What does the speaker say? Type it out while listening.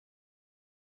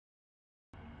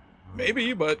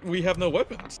Maybe, but we have no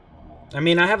weapons. I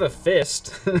mean, I have a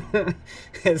fist.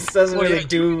 It doesn't really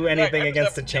do anything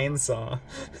against a chainsaw.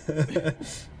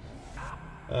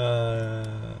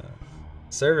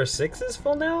 Server 6 is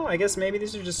full now? I guess maybe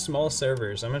these are just small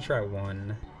servers. I'm gonna try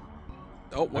 1.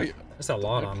 Oh, wait. That's a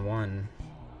lot on 1.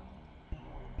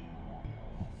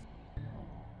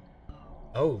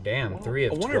 Oh, damn. 3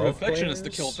 of 12 I wonder if infection players? is the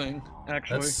kill thing,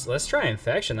 actually. Let's try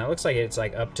infection. That looks like it's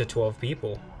like up to 12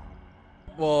 people.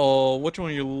 Well, which one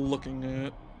are you looking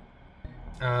at?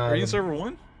 Are you in server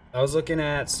 1? I was looking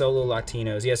at solo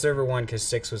Latinos. Yeah, server 1 because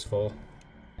 6 was full.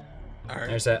 Alright.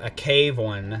 There's a cave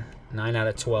one. 9 out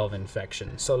of 12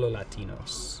 infection. Solo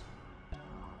Latinos.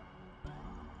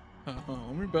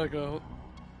 Let me back out.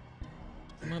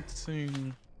 I'm not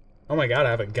seeing... Oh my god, I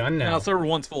have a gun now. Now server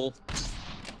 1's full.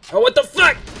 Oh, what the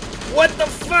fuck? What the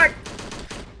fuck?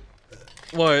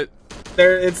 What?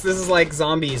 This is like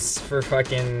zombies for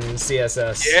fucking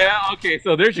CSS. Yeah, okay,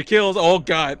 so there's your kills. Oh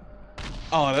god.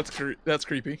 Oh, that's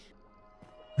creepy.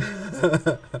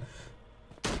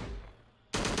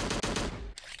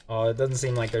 Oh, it doesn't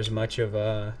seem like there's much of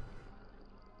a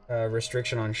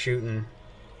restriction on shooting.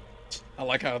 I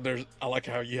like how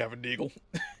you have a deagle.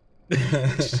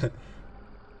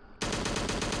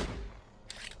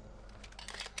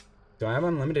 Do I have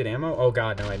unlimited ammo? Oh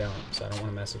god, no I don't, so I don't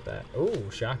want to mess with that. Ooh,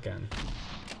 shotgun.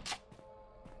 Is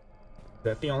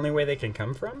that the only way they can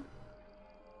come from?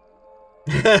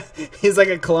 He's like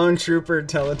a clone trooper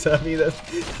Teletubby.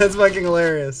 That's fucking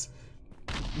hilarious.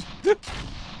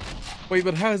 Wait,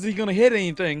 but how is he gonna hit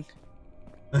anything?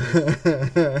 I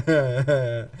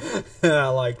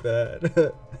like that.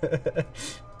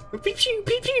 Pew pew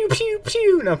pew pew pew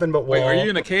pew. Nothing but wall. Wait, are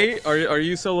you in a cave? Are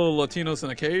you solo Latinos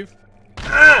in a cave?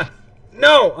 Ah!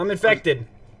 No, I'm infected.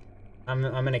 I'm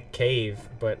in a cave,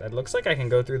 but it looks like I can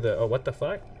go through the. Oh, what the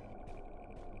fuck?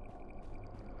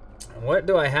 What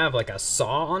do I have? Like a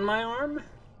saw on my arm?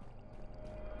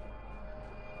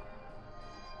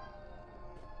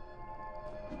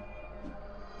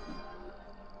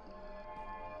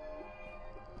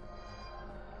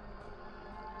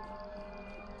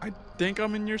 I think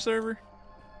I'm in your server.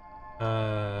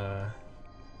 I'm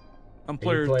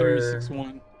player player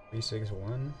 361.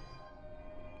 361?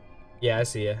 Yeah, I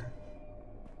see you.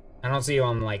 I don't see you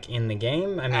on, like, in the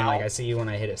game. I mean, like, I see you when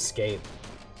I hit escape.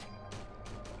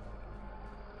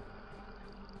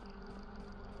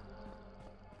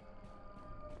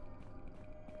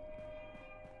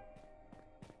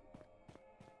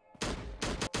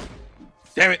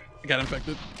 Damn it! I got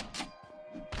infected.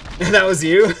 That was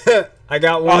you? I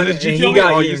got one, did you and kill he me?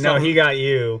 got Oh, you. you No, saw he me. got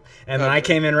you. And then I Okay.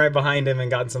 came in right behind him and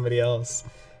got somebody else.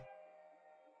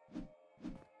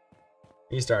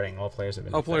 Restarting. All players have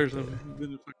been All players infected. have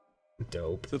been infected.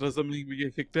 Dope. So does that mean we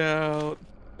get kicked out?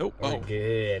 Nope. We're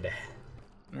good.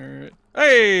 Alright.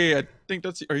 Hey! I think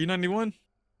that's... Are you 91?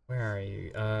 Where are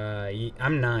you?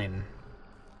 I'm 9.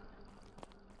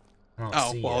 I don't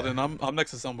Oh, see well ya. then I'm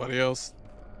next to somebody else.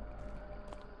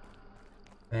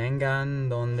 Vengan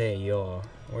donde yo.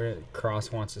 Where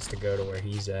Cross wants us to go to where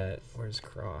he's at. Where's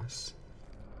Cross?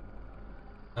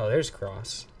 Oh, there's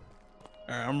Cross.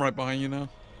 Alright, I'm right behind you now.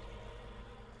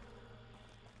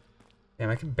 Damn,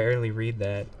 I can barely read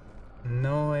that.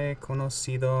 No he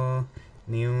conocido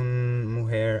ni un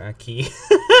mujer aquí.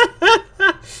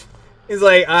 He's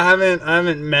like, I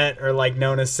haven't met or like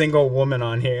known a single woman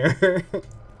on here.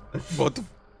 What the...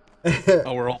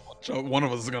 Oh, we're all... One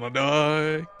of us is gonna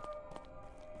die.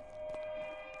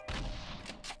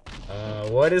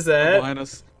 What is that? Behind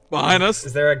us. Behind us.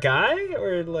 Is there a guy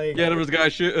or like? Yeah, there was a guy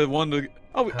shoot one to...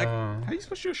 Oh, how Oh. you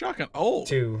supposed to shoot a shotgun? Oh.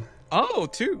 2. Oh,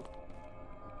 2.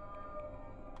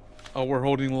 Oh, we're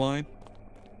holding the line.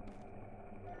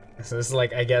 So this is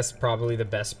like, I guess, probably the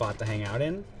best spot to hang out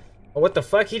in. Oh, what the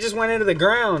fuck? He just went into the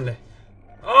ground.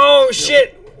 Oh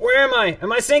shit! Where am I?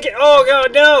 Am I sinking? Oh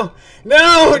god, no!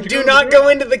 No! Do not go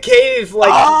into the cave!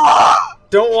 Like,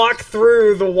 don't walk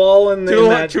through the wall and Too the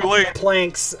late, too late.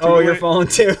 planks. Too Oh, you're late. falling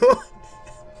too.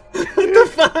 What the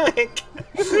fuck?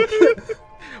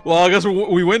 Well, I guess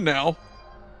we win now.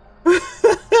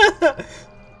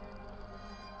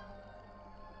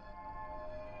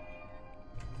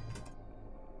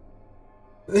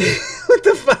 What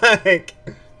the fuck?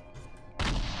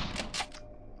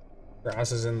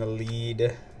 Ross is in the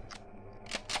lead.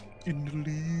 In the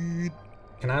lead.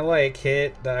 Can I like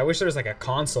hit the, I wish there was like a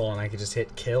console and I could just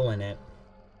hit kill in it.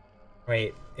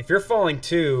 Wait, if you're falling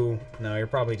too, no, you're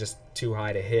probably just too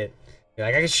high to hit. You're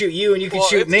like, I can shoot you and you can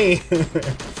shoot me.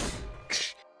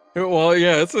 Well,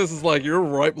 yeah, this is like you're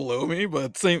right below me,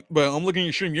 but I'm looking at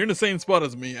your stream. You're in the same spot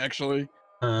as me, actually,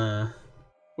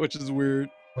 which is weird.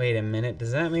 Wait a minute,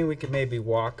 does that mean we could maybe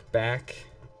walk back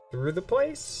through the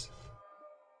place?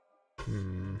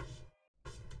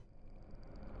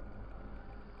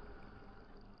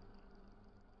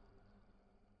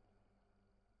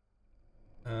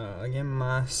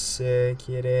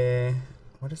 Agemasekire.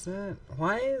 What is that?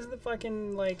 Why is the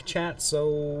fucking, like, chat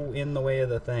so in the way of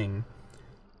the thing?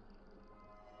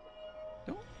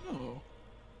 Don't know.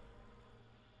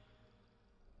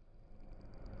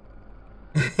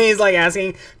 He's like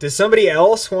asking, does somebody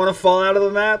else want to fall out of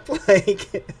the map? Like,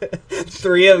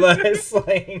 3 of us,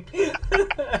 like...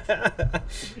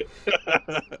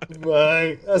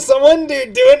 Like, someone do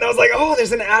it, and I was like, oh,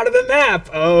 there's an out of the map.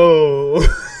 Oh.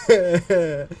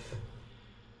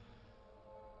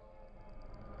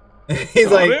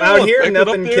 He's like, out here,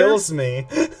 nothing kills me.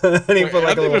 And he put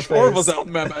like I think there's 4 of us out on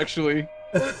the map, actually.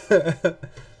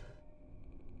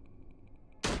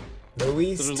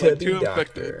 Luis so to like the 2 doctor.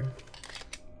 infected.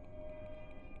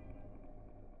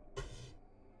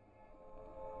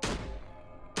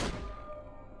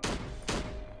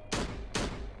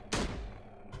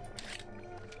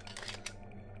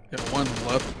 Yeah, 1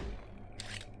 left.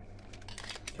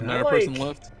 Another person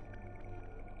left.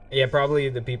 Yeah, probably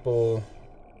the people.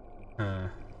 I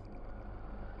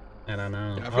don't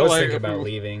know. Yeah, I was thinking about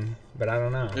leaving, but I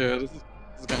don't know. Yeah, this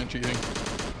is kind of cheating.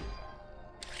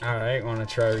 Alright, want to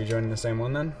try rejoining the same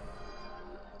one then?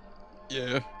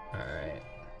 Yeah. Alright.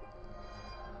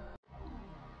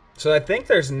 So I think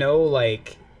there's no,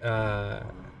 like the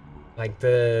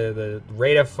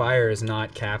rate of fire is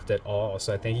not capped at all.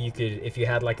 So I think you could, if you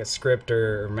had like a script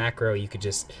or macro, you could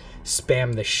just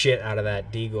spam the shit out of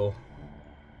that deagle.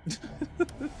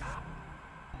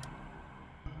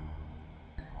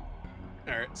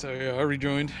 Alright, so yeah, I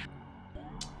rejoined.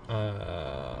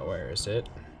 Where is it?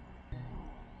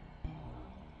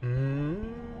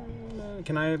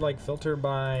 Can I like filter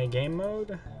by game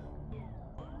mode?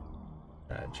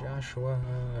 Joshua,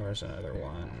 where's another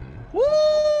one?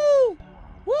 Woo!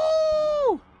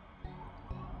 Woo!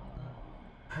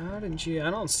 How did you? I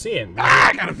don't see it. Ah,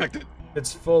 I got infected.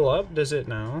 It's full up. Does it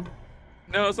now?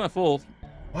 No, it's not full.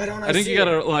 Why don't I think you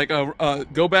gotta like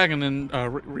go back and then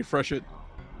refresh it.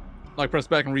 Like press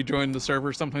back and rejoin the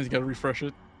server. Sometimes you gotta refresh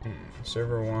it.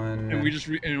 Server 1. And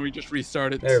we just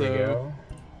restart it. There we go.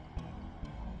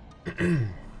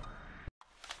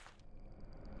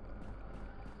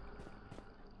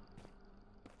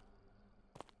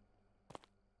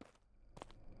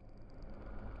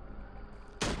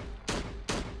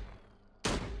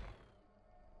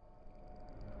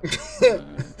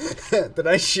 Did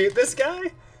I shoot this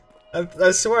guy?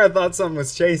 I swear I thought something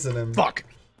was chasing him. Fuck.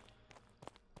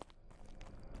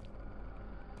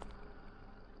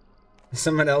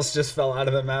 Someone else just fell out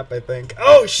of the map, I think.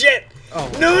 Oh shit!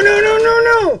 Oh.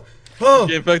 No! Oh!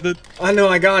 Get infected? I know,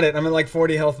 I got it. I'm at like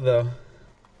 40 health though.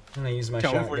 I'm gonna use my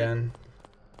shotgun.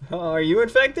 Oh, are you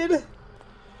infected?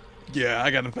 Yeah,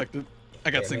 I got infected.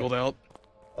 I got singled out.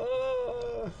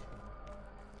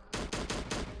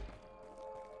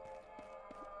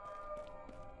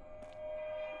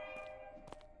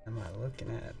 Am I looking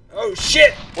at? Oh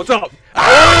shit! What's up?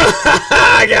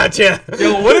 I gotcha.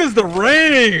 Yo, what is the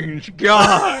range?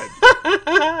 God,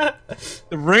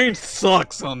 the range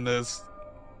sucks on this.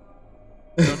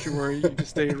 Don't you worry, you can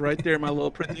stay right there, my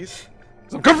little pretties.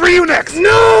 I'm coming for you next.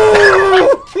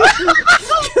 No! God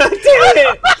damn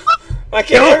it! I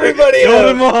killed everybody. Kill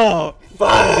them all.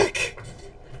 Fuck.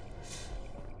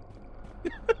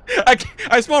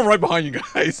 I spawned right behind you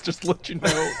guys, just to let you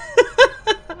know.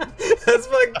 That's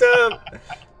fucked up.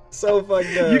 So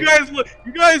fucked up. You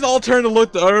guys all turned to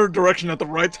look the other direction at the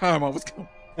right time I was coming.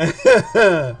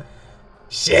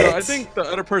 Shit. So I think the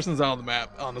other person's out on the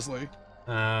map, honestly.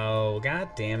 Oh, god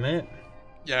damn it.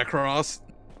 Yeah, Cross.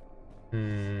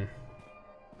 Yeah,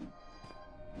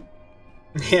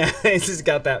 he's just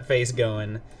got that face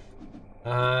going.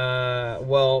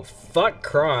 Well, fuck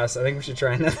Cross. I think we should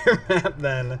try another map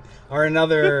then. Or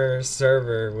another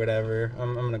server, whatever.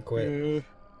 I'm gonna quit.